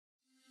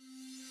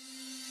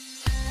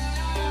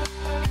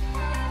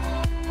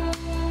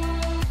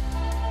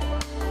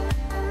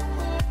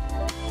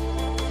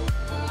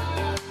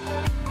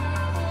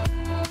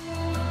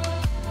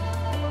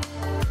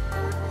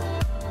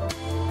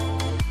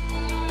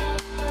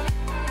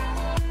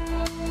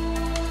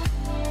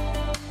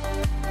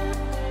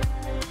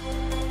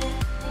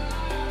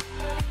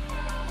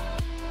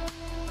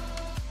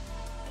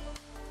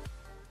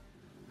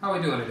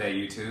we doing today,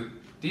 YouTube?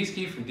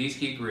 D-Ski from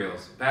D-Ski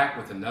Grills, back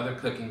with another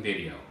cooking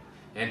video.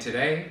 And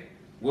today,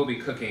 we'll be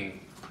cooking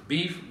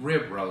beef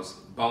rib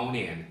roast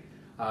bone-in.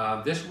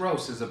 This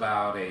roast is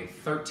about a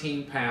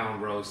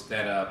 13-pound roast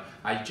that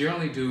I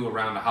generally do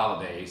around the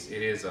holidays.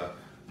 It is a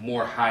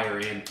more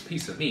higher-end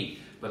piece of meat.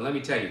 But let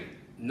me tell you,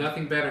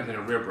 nothing better than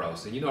a rib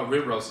roast. And you know, a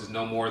rib roast is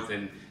no more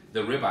than the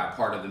ribeye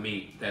part of the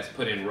meat that's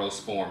put in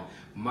roast form.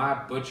 My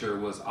butcher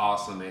was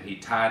awesome, and he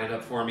tied it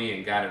up for me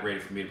and got it ready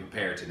for me to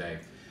prepare today.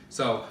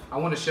 So I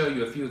want to show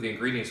you a few of the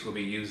ingredients we'll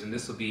be using.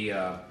 This will be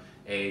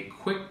a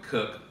quick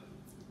cook.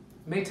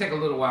 It may take a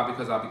little while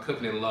because I'll be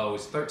cooking it low.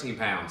 It's 13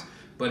 pounds.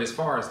 But as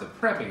far as the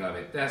prepping of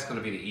it, that's going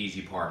to be the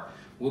easy part.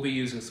 We'll be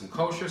using some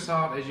kosher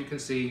salt, as you can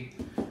see,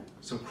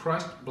 some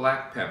crushed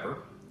black pepper,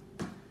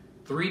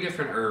 3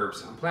 different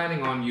herbs. I'm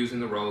planning on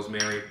using the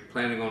rosemary,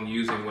 planning on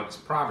using what's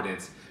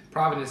Providence.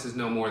 Providence is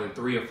no more than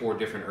 3 or 4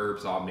 different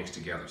herbs all mixed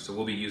together. So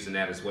we'll be using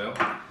that as well.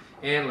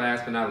 And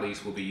last but not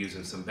least, we'll be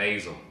using some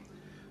basil.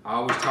 I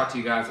always talk to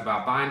you guys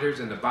about binders,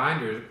 and the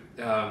binder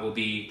will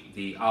be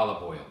the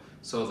olive oil.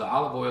 So the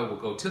olive oil will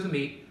go to the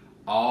meat.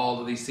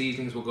 All of these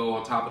seasonings will go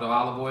on top of the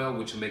olive oil,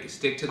 which will make it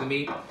stick to the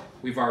meat.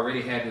 We've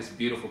already had this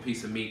beautiful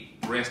piece of meat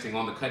resting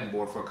on the cutting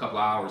board for a couple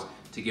of hours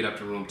to get up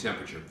to room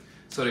temperature.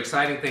 So the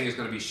exciting thing is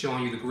going to be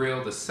showing you the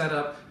grill, the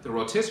setup, the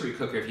rotisserie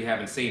cooker if you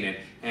haven't seen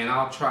it, and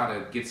I'll try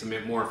to get some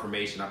more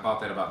information. I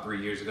bought that about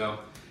 3 years ago,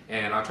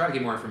 and I'll try to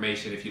get more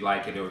information if you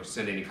like it or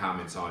send any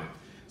comments on it.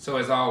 So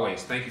as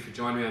always, thank you for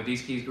joining me on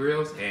D-Ski's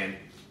Grills, and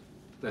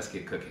let's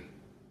get cooking.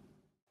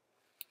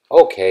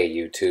 Okay,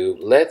 YouTube,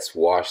 let's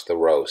wash the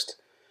roast.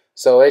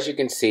 So as you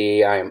can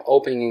see, I am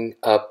opening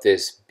up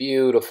this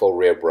beautiful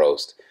rib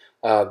roast.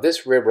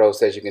 This rib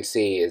roast, as you can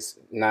see, is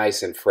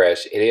nice and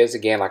fresh. It is,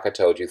 again, like I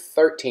told you,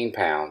 13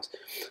 pounds.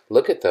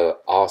 Look at the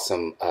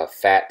awesome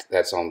fat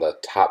that's on the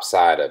top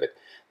side of it.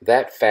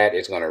 That fat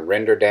is going to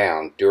render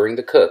down during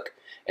the cook,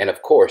 and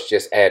of course,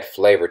 just add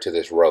flavor to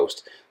this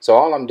roast. So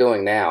all I'm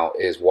doing now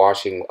is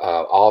washing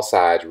all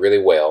sides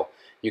really well.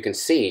 You can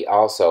see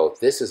also,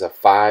 this is a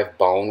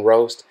 5-bone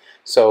roast,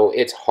 so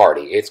it's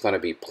hearty. It's going to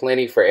be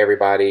plenty for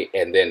everybody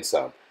and then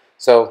some.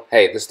 So,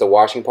 hey, this is the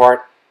washing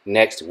part.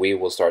 Next, we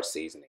will start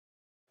seasoning.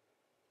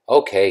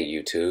 Okay,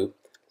 YouTube,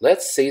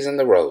 let's season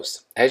the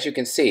roast. As you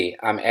can see,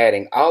 I'm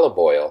adding olive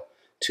oil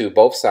to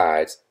both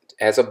sides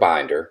as a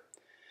binder.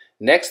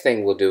 Next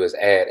thing we'll do is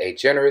add a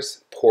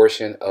generous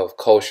portion of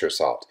kosher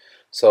salt.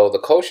 So the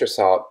kosher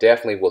salt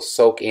definitely will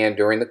soak in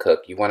during the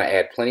cook. You want to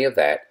add plenty of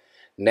that.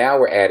 Now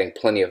we're adding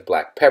plenty of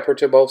black pepper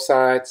to both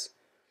sides.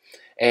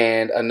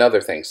 And another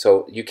thing,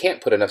 so you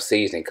can't put enough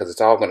seasoning because it's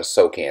all going to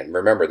soak in.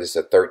 Remember, this is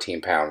a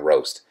 13-pound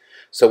roast.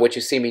 So what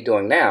you see me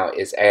doing now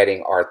is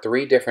adding our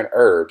 3 different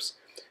herbs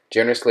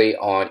generously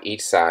on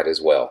each side as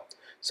well.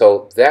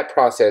 So that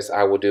process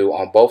I will do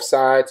on both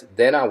sides.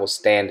 Then I will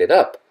stand it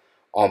up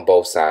on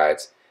both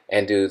sides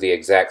and do the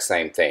exact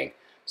same thing.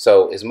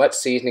 So as much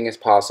seasoning as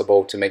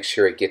possible to make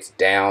sure it gets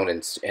down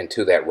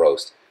into that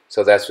roast.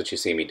 So that's what you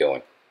see me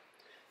doing.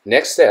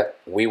 Next step,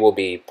 we will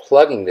be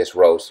plugging this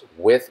roast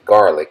with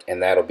garlic,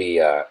 and that'll be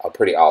a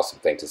pretty awesome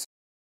thing to see.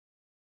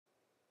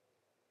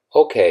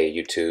 Okay,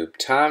 YouTube,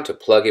 time to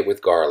plug it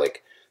with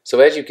garlic.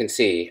 So as you can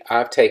see,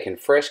 I've taken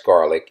fresh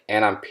garlic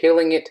and I'm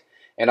peeling it,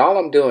 and all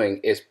I'm doing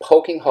is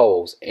poking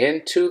holes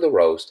into the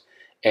roast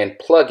and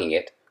plugging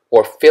it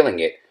or filling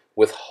it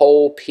with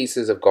whole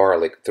pieces of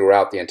garlic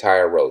throughout the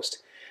entire roast.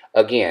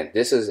 Again,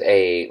 this is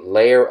a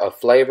layer of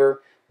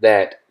flavor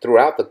that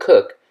throughout the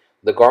cook,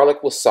 the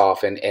garlic will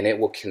soften and it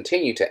will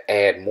continue to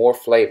add more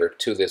flavor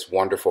to this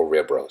wonderful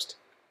rib roast.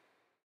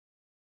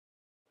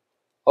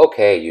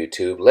 Okay,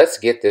 YouTube, let's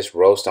get this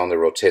roast on the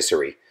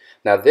rotisserie.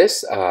 Now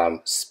this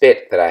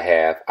spit that I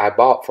have, I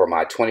bought for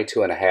my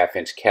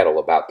 22.5-inch kettle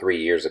about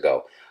 3 years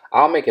ago.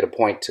 I'll make it a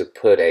point to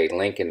put a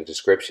link in the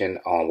description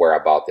on where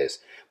I bought this.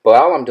 But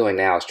all I'm doing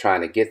now is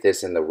trying to get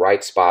this in the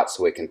right spot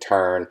so it can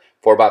turn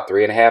for about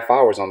 3.5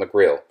 hours on the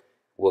grill.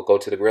 We'll go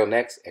to the grill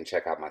next and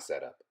check out my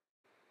setup.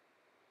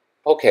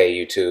 Okay,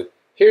 YouTube,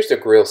 here's the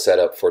grill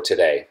setup for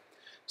today.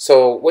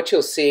 So what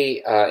you'll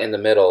see in the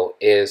middle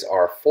is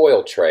our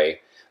foil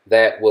tray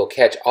that will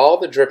catch all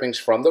the drippings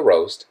from the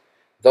roast.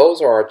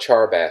 Those are our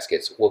char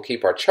baskets. We'll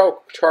keep our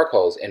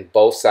charcoals in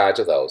both sides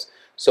of those.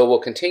 So we'll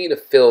continue to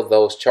fill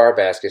those char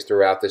baskets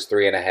throughout this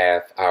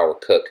 3.5-hour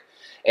cook.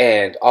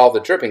 And all the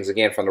drippings,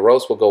 again, from the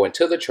roast will go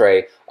into the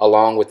tray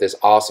along with this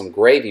awesome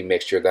gravy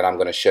mixture that I'm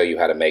going to show you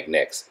how to make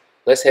next.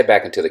 Let's head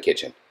back into the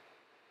kitchen.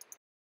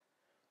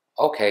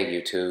 Okay,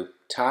 YouTube,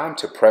 time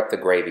to prep the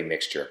gravy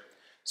mixture.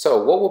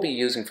 So what we'll be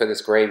using for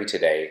this gravy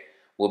today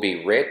will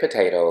be red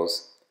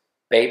potatoes,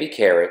 baby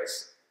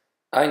carrots,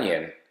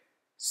 onion,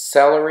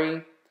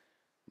 celery,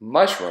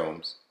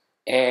 mushrooms,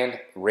 and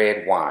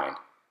red wine.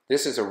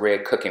 This is a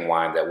red cooking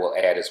wine that we'll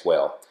add as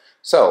well.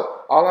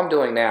 So all I'm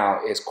doing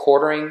now is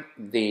quartering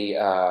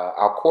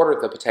I'll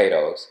quarter the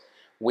potatoes.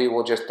 We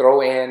will just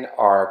throw in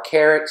our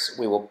carrots.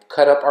 We will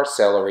cut up our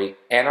celery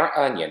and our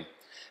onion.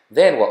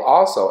 Then we'll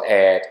also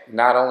add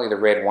not only the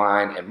red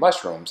wine and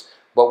mushrooms,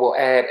 but we'll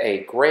add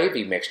a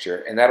gravy mixture,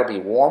 and that'll be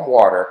warm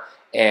water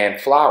and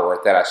flour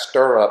that I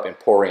stir up and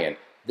pour in.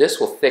 This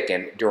will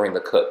thicken during the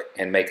cook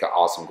and make an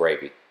awesome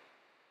gravy.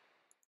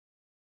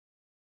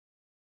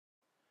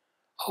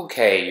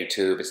 Okay,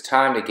 YouTube, it's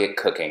time to get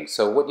cooking.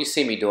 So what you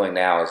see me doing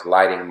now is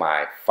lighting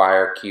my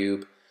fire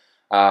cube.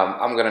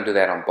 I'm going to do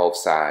that on both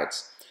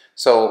sides.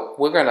 So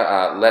we're going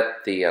to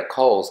let the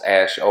coals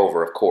ash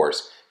over, of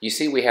course. You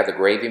see we have the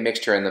gravy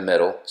mixture in the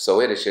middle,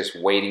 so it is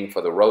just waiting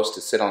for the roast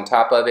to sit on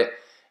top of it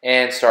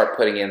and start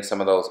putting in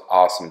some of those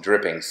awesome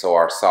drippings so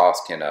our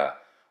sauce can,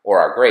 or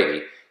our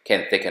gravy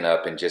can thicken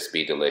up and just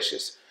be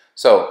delicious.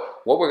 So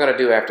what we're going to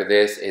do after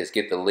this is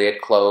get the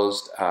lid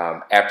closed.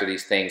 After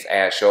these things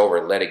ash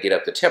over, let it get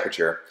up to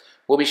temperature.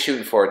 We'll be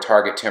shooting for a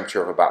target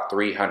temperature of about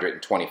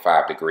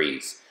 325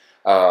 degrees.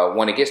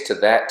 When it gets to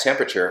that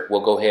temperature,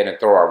 we'll go ahead and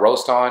throw our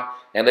roast on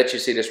and let you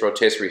see this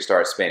rotisserie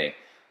start spinning.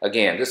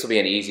 Again, this will be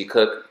an easy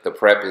cook. The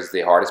prep is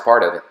the hardest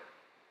part of it.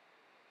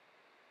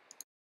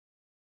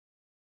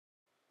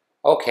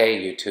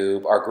 Okay,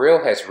 YouTube, our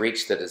grill has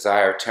reached the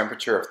desired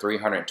temperature of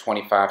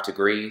 325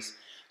 degrees.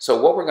 So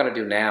what we're going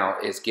to do now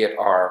is get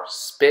our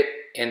spit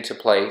into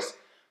place,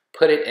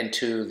 put it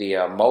into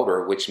the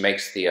motor which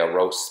makes the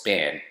roast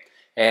spin,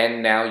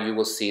 and now you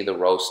will see the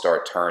roast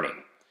start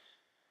turning.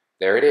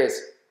 There it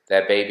is.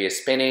 That baby is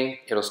spinning.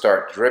 It'll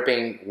start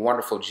dripping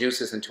wonderful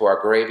juices into our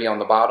gravy on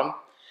the bottom.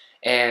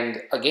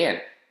 And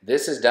again,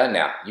 this is done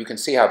now. You can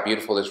see how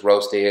beautiful this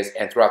roast is,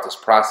 and throughout this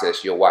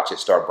process, you'll watch it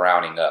start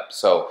browning up.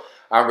 So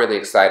I'm really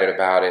excited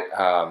about it.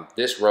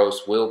 This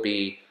roast will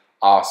be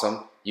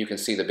awesome. You can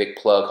see the big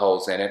plug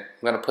holes in it.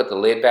 I'm going to put the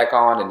lid back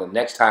on, and the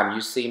next time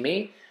you see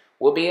me,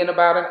 we'll be in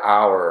about an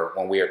hour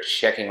when we are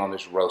checking on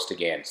this roast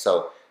again.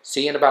 So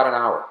see you in about an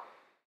hour.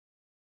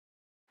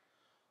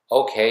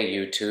 Okay,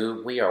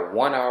 YouTube, we are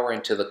 1 hour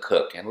into the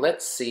cook, and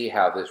let's see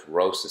how this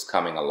roast is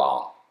coming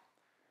along.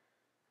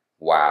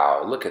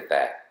 Wow, look at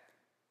that.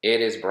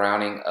 It is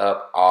browning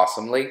up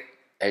awesomely,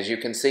 as you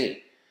can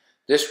see.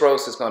 This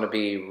roast is going to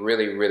be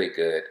really, really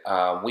good.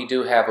 We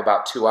do have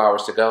about 2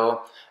 hours to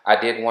go. I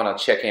did want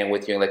to check in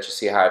with you and let you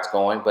see how it's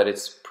going, but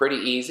it's pretty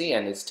easy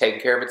and it's taking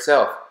care of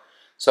itself.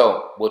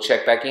 So we'll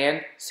check back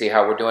in, see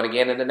how we're doing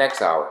again in the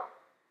next hour.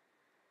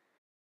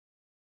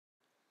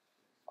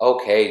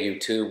 Okay,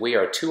 YouTube, we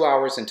are 2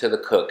 hours into the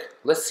cook.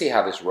 Let's see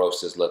how this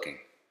roast is looking.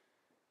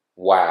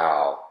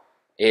 Wow,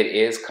 it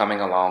is coming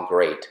along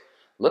great.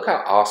 Look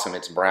how awesome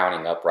it's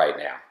browning up right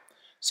now.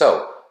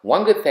 So,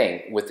 one good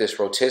thing with this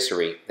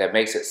rotisserie that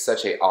makes it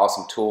such an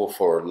awesome tool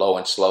for low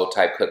and slow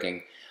type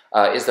cooking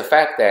is the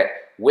fact that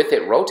with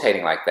it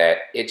rotating like that,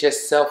 it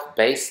just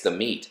self-bastes the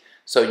meat.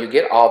 So you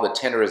get all the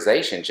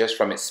tenderization just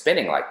from it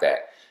spinning like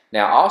that.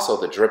 Now also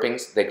the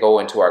drippings, they go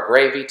into our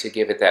gravy to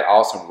give it that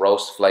awesome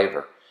roast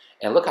flavor.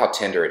 And look how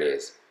tender it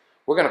is.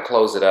 We're going to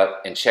close it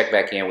up and check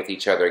back in with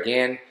each other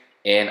again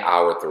in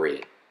hour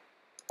 3.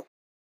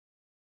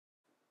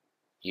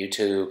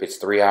 YouTube, it's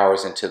 3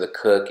 hours into the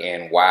cook,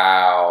 and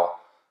wow,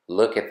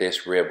 look at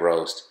this rib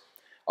roast.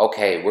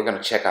 Okay, we're going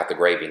to check out the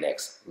gravy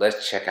next.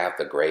 Let's check out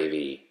the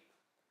gravy.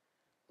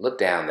 Look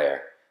down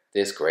there.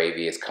 This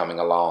gravy is coming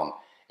along.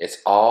 It's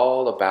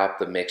all about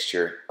the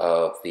mixture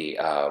of the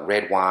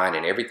red wine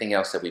and everything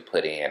else that we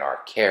put in, our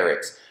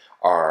carrots,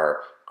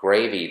 our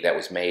gravy that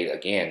was made,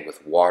 again,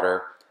 with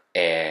water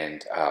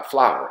and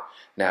flour.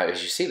 Now,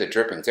 as you see the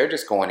drippings, they're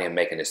just going in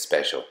making this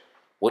special.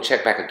 We'll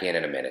check back again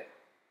in a minute.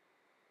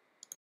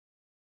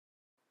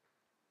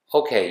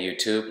 Okay,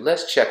 YouTube,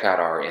 let's check out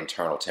our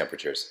internal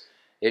temperatures.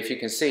 If you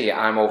can see,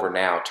 I'm over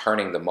now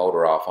turning the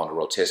motor off on the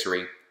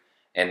rotisserie,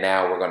 and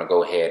now we're going to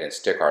go ahead and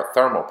stick our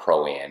thermal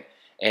pro in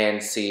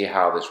and see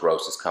how this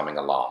roast is coming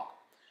along.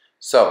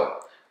 So,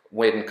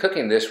 when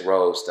cooking this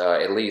roast,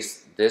 at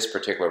least this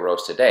particular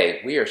roast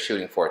today, we are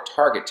shooting for a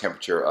target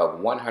temperature of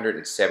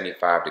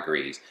 175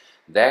 degrees.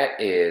 That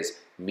is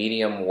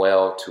medium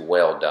well to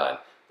well done.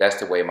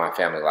 That's the way my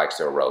family likes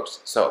their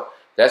roast. So,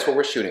 that's what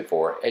we're shooting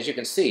for. As you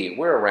can see,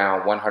 we're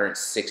around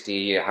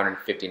 160,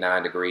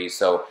 159 degrees,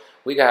 so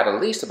we got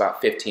at least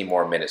about 15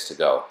 more minutes to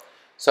go.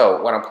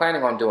 So what I'm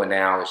planning on doing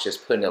now is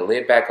just putting the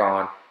lid back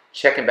on,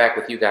 checking back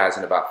with you guys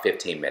in about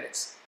 15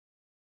 minutes.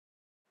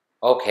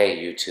 Okay,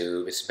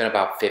 YouTube, it's been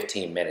about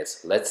 15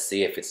 minutes. Let's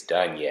see if it's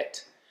done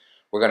yet.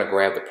 We're going to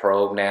grab the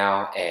probe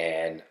now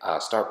and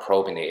start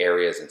probing the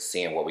areas and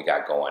seeing what we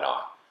got going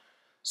on.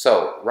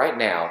 So right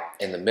now,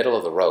 in the middle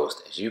of the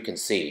roast, as you can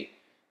see,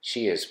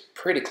 she is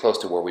pretty close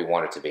to where we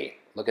want it to be.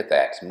 Look at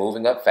that. It's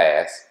moving up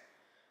fast.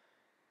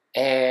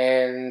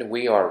 And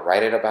we are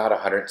right at about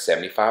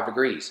 175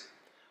 degrees.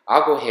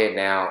 I'll go ahead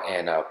now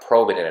and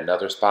probe it in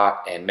another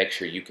spot and make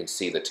sure you can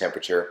see the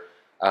temperature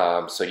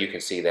so you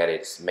can see that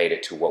it's made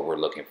it to what we're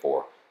looking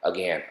for.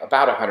 Again,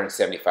 about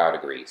 175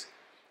 degrees.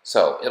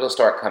 So it'll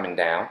start coming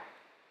down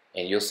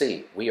and you'll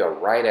see we are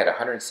right at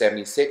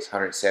 176,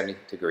 170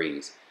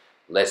 degrees.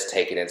 Let's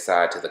take it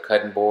inside to the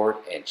cutting board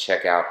and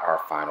check out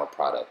our final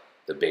product.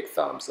 The big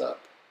thumbs up.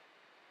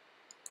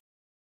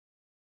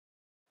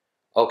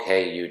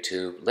 Okay,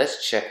 YouTube,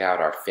 let's check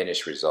out our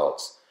finished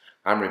results.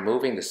 I'm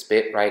removing the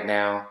spit right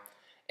now,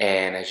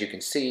 and as you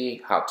can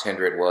see how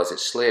tender it was, it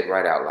slid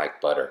right out like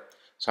butter.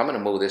 So I'm going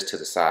to move this to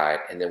the side,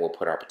 and then we'll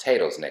put our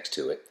potatoes next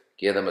to it.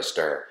 Give them a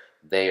stir.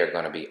 They are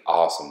going to be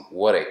awesome.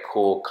 What a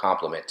cool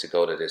compliment to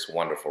go to this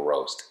wonderful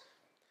roast.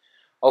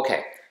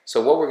 Okay,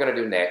 so what we're going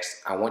to do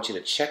next, I want you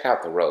to check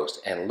out the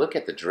roast and look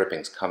at the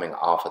drippings coming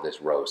off of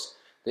this roast.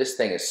 This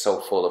thing is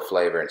so full of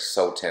flavor and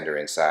so tender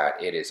inside.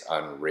 It is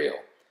unreal.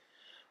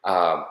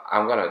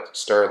 I'm going to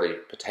stir the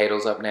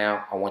potatoes up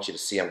now. I want you to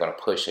see I'm going to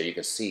push so you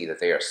can see that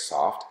they are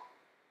soft.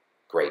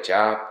 Great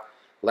job.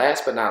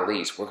 Last but not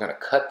least, we're going to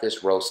cut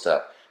this roast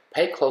up.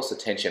 Pay close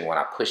attention when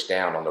I push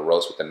down on the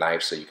roast with the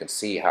knife so you can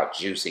see how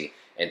juicy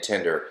and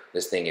tender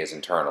this thing is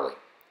internally.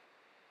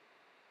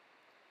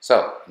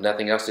 So,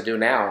 nothing else to do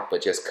now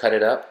but just cut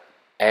it up,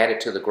 add it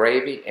to the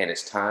gravy, and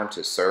it's time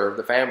to serve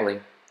the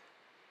family.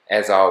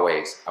 As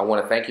always, I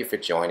want to thank you for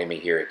joining me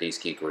here at These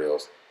Key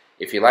Grills.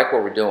 If you like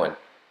what we're doing,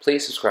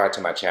 please subscribe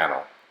to my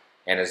channel.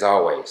 And as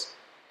always,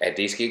 at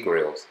These Key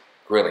Grills,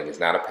 grilling is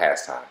not a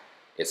pastime,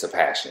 it's a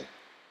passion.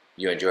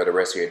 You enjoy the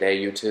rest of your day,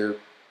 YouTube.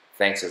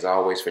 Thanks as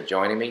always for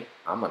joining me.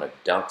 I'm going to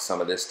dunk some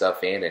of this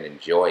stuff in and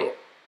enjoy it.